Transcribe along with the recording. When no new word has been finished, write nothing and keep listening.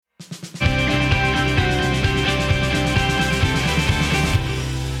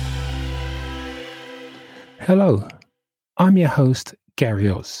Hello, I'm your host, Gary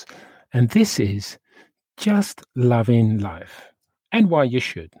Oz, and this is Just Loving Life and Why You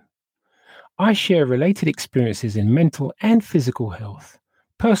Should. I share related experiences in mental and physical health,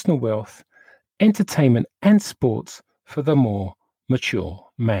 personal wealth, entertainment, and sports for the more mature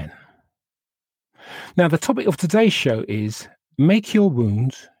man. Now, the topic of today's show is Make Your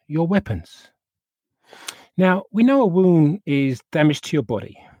Wounds Your Weapons. Now, we know a wound is damage to your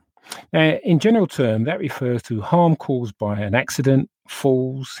body. Now, in general term, that refers to harm caused by an accident,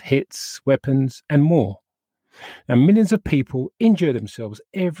 falls, hits, weapons, and more. Now, millions of people injure themselves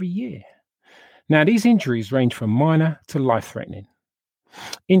every year. Now, these injuries range from minor to life-threatening.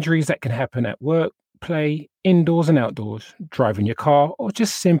 Injuries that can happen at work, play, indoors and outdoors, driving your car, or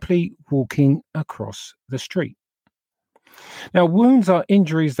just simply walking across the street. Now, wounds are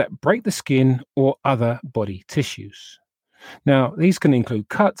injuries that break the skin or other body tissues. Now, these can include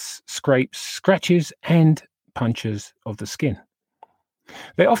cuts, scrapes, scratches, and punctures of the skin.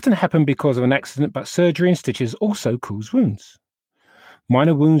 They often happen because of an accident, but surgery and stitches also cause wounds.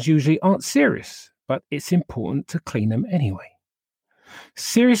 Minor wounds usually aren't serious, but it's important to clean them anyway.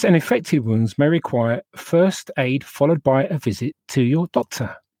 Serious and infected wounds may require first aid followed by a visit to your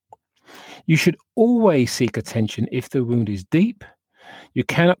doctor. You should always seek attention if the wound is deep, you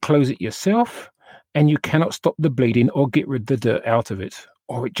cannot close it yourself, and you cannot stop the bleeding or get rid of the dirt out of it,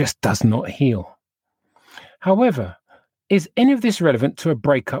 or it just does not heal. However, is any of this relevant to a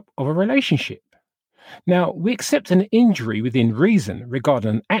breakup of a relationship? Now, we accept an injury within reason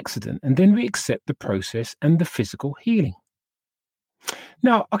regarding an accident, and then we accept the process and the physical healing.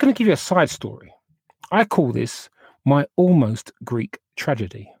 Now, I'm going to give you a side story. I call this my almost Greek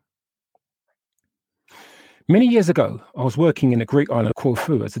tragedy. Many years ago, I was working in the Greek island of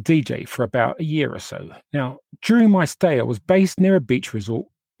Corfu as a DJ for about a year or so. Now, during my stay, I was based near a beach resort,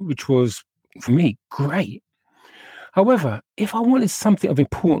 which was, for me, great. However, if I wanted something of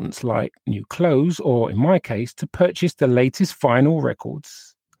importance like new clothes, or in my case, to purchase the latest vinyl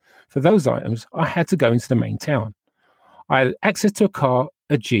records, for those items, I had to go into the main town. I had access to a car,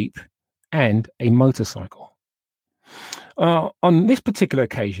 a Jeep, and a motorcycle. On this particular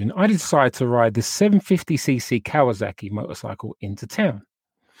occasion, I decided to ride the 750cc Kawasaki motorcycle into town.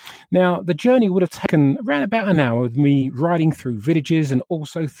 Now, the journey would have taken around about an hour with me riding through villages and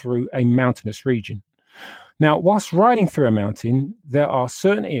also through a mountainous region. Now, whilst riding through a mountain, there are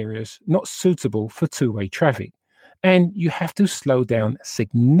certain areas not suitable for two-way traffic, and you have to slow down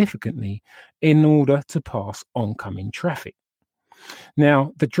significantly in order to pass oncoming traffic.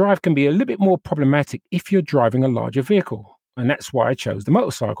 Now, the drive can be a little bit more problematic if you're driving a larger vehicle. And that's why I chose the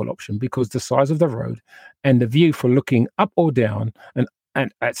motorcycle option, because the size of the road and the view for looking up or down and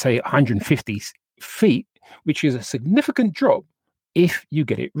at say 150 feet, which is a significant drop if you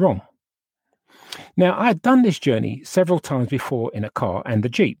get it wrong. Now, I had done this journey several times before in a car and the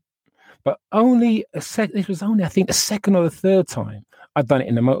Jeep, but this was only, I think, the second or the third time I'd done it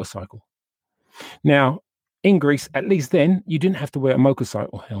in a motorcycle. Now, in Greece, at least then, you didn't have to wear a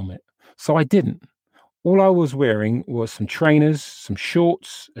motorcycle helmet. So I didn't. All I was wearing was some trainers, some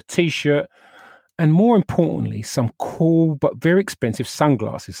shorts, a t-shirt, and more importantly, some cool but very expensive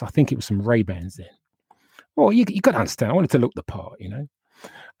sunglasses. I think it was some Ray-Bans then. Well, you got to understand, I wanted to look the part, you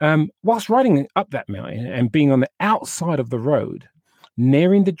know. Whilst riding up that mountain and being on the outside of the road,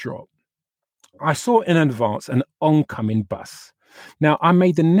 nearing the drop, I saw in advance an oncoming bus. Now, I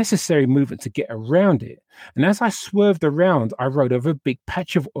made the necessary movement to get around it. And as I swerved around, I rode over a big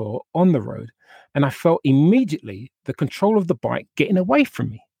patch of oil on the road. And I felt immediately the control of the bike getting away from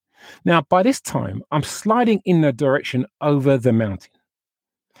me. Now, by this time, I'm sliding in the direction over the mountain.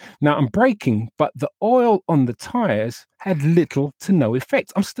 Now, I'm braking, but the oil on the tires had little to no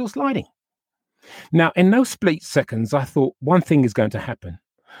effect. I'm still sliding. Now, in those split seconds, I thought one thing is going to happen.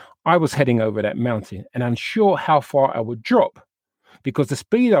 I was heading over that mountain and unsure how far I would drop, because the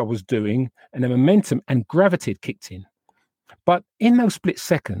speed I was doing and the momentum and gravity had kicked in. But in those split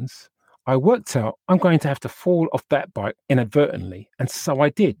seconds, I worked out I'm going to have to fall off that bike inadvertently, and so I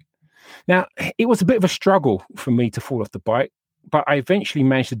did. Now, it was a bit of a struggle for me to fall off the bike, but I eventually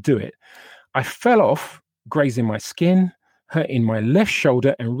managed to do it. I fell off, grazing my skin, hurting my left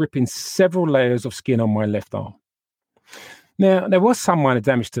shoulder and ripping several layers of skin on my left arm. Now, there was some minor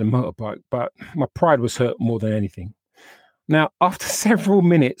damage to the motorbike, but my pride was hurt more than anything. Now, after several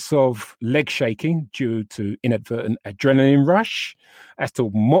minutes of leg shaking due to inadvertent adrenaline rush as to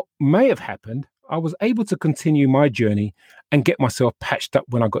what may have happened, I was able to continue my journey and get myself patched up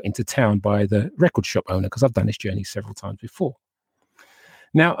when I got into town by the record shop owner, because I've done this journey several times before.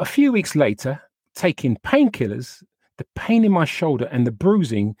 Now, a few weeks later, taking painkillers, the pain in my shoulder and the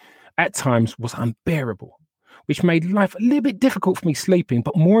bruising at times was unbearable. which made life a little bit difficult for me sleeping,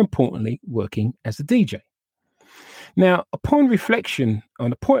 but more importantly, working as a DJ. Now, upon reflection on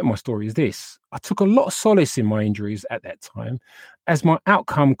the point of my story is this: I took a lot of solace in my injuries at that time, as my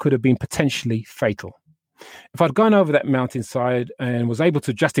outcome could have been potentially fatal. If I'd gone over that mountainside and was able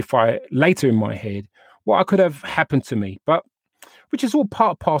to justify it later in my head, what could have happened to me, but which is all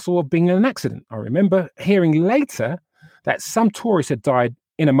part and parcel of being in an accident. I remember hearing later that some tourists had died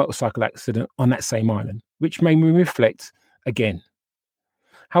in a motorcycle accident on that same island, which made me reflect again.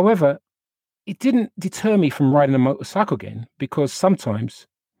 However, it didn't deter me from riding a motorcycle again, because sometimes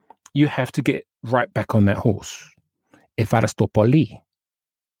you have to get right back on that horse. Evaristopoli.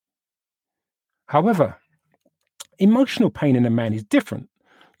 However, emotional pain in a man is different,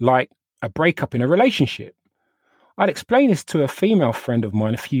 like a breakup in a relationship. I'd explained this to a female friend of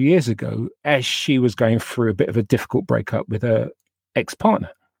mine a few years ago as she was going through a bit of a difficult breakup with her ex-partner.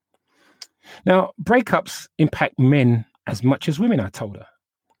 Now, breakups impact men as much as women, I told her.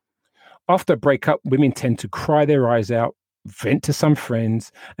 After a breakup, women tend to cry their eyes out, vent to some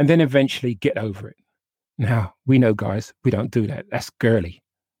friends, and then eventually get over it. Now, we know, guys, we don't do that. That's girly.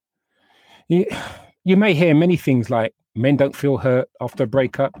 You may hear many things like men don't feel hurt after a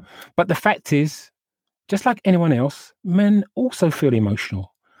breakup, but the fact is, just like anyone else, men also feel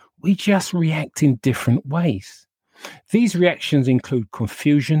emotional. We just react in different ways. These reactions include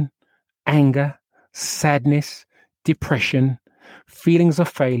confusion, anger, sadness, depression, feelings of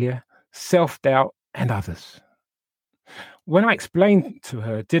failure, self-doubt, and others. When I explained to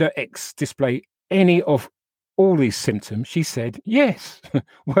her, did her ex display any of all these symptoms, she said, yes.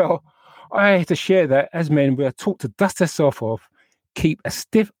 Well, I had to share that as men, we are taught to dust ourselves off, keep a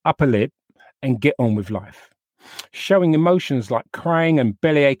stiff upper lip, and get on with life. Showing emotions like crying and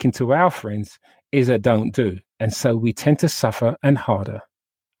belly aching to our friends is a don't do. And so we tend to suffer and harder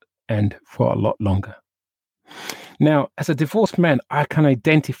and for a lot longer. Now, as a divorced man, I can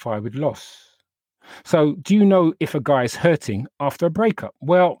identify with loss. So do you know if a guy is hurting after a breakup?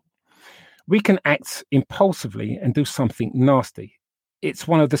 Well, we can act impulsively and do something nasty. It's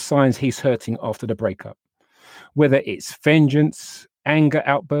one of the signs he's hurting after the breakup. Whether it's vengeance, anger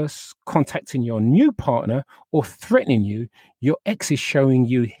outbursts, contacting your new partner, or threatening you, your ex is showing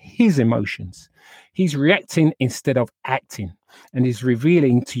you his emotions. He's reacting instead of acting, and is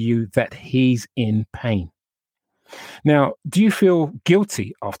revealing to you that he's in pain. Now, do you feel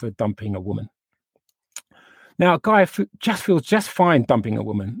guilty after dumping a woman? Now, a guy just feels just fine dumping a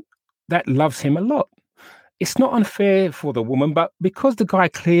woman that loves him a lot. It's not unfair for the woman, but because the guy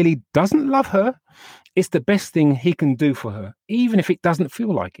clearly doesn't love her, it's the best thing he can do for her, even if it doesn't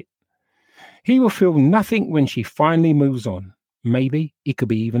feel like it. He will feel nothing when she finally moves on. Maybe he could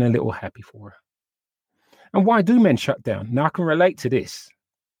be even a little happy for her. And why do men shut down? Now, I can relate to this.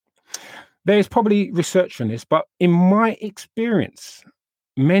 There's probably research on this, but in my experience,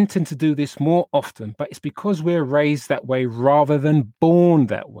 men tend to do this more often, but it's because we're raised that way rather than born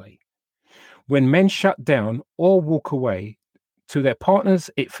that way. When men shut down or walk away to their partners,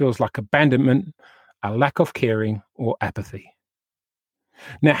 it feels like abandonment, a lack of caring, or apathy.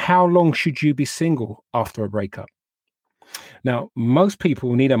 Now, how long should you be single after a breakup? Now, most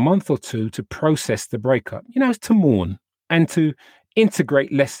people need a month or two to process the breakup, to mourn and to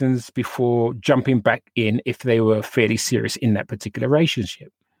integrate lessons before jumping back in if they were fairly serious in that particular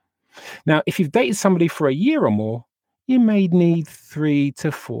relationship. Now, if you've dated somebody for a year or more, you may need 3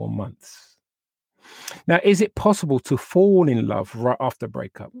 to 4 months. Now, is it possible to fall in love right after a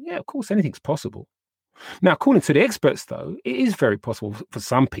breakup? Yeah, of course, anything's possible. Now, according to the experts, though, it is very possible for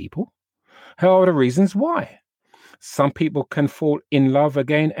some people. Here are the reasons why. Some people can fall in love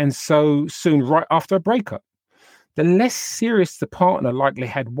again and so soon right after a breakup. The less serious the partner likely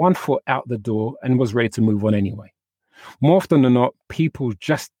had one foot out the door and was ready to move on anyway. More often than not, people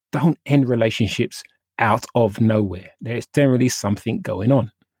just don't end relationships out of nowhere. There's generally something going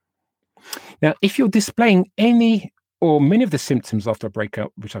on. Now, if you're displaying any or many of the symptoms after a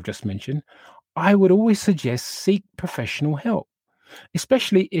breakup, which I've just mentioned, I would always suggest seek professional help,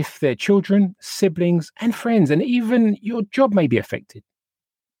 especially if their children, siblings, and friends, and even your job may be affected.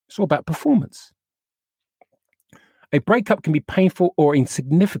 It's all about performance. A breakup can be painful or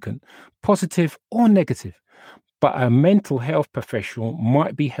insignificant, positive or negative, but a mental health professional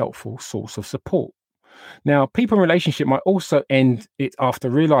might be a helpful source of support. Now, people in relationship might also end it after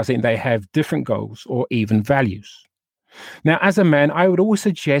realizing they have different goals or even values. Now, as a man, I would always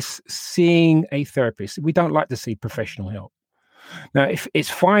suggest seeing a therapist. We don't like to see professional help. Now, if it's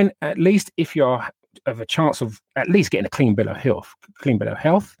fine, at least if you're have a chance of at least getting a clean bill of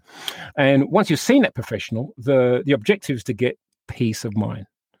health. And once you've seen that professional, the objective is to get peace of mind.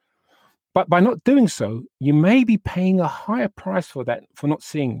 But by not doing so, you may be paying a higher price for that, for not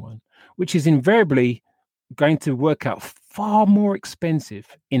seeing one, which is invariably going to work out far more expensive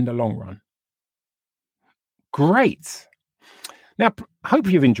in the long run. Great. Now, hope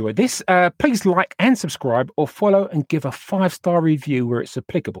you've enjoyed this. Please like and subscribe, or follow and give a 5-star review where it's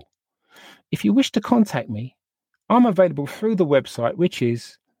applicable. If you wish to contact me, I'm available through the website, which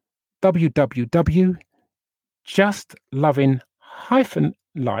is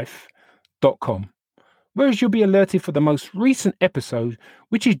www.justloving-life.com, whereas you'll be alerted for the most recent episode,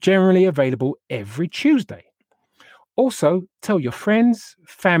 which is generally available every Tuesday. Also, tell your friends,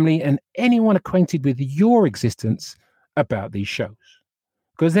 family, and anyone acquainted with your existence about these shows,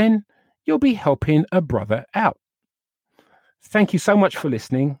 because then you'll be helping a brother out. Thank you so much for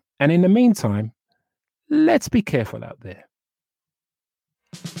listening. And in the meantime, let's be careful out there.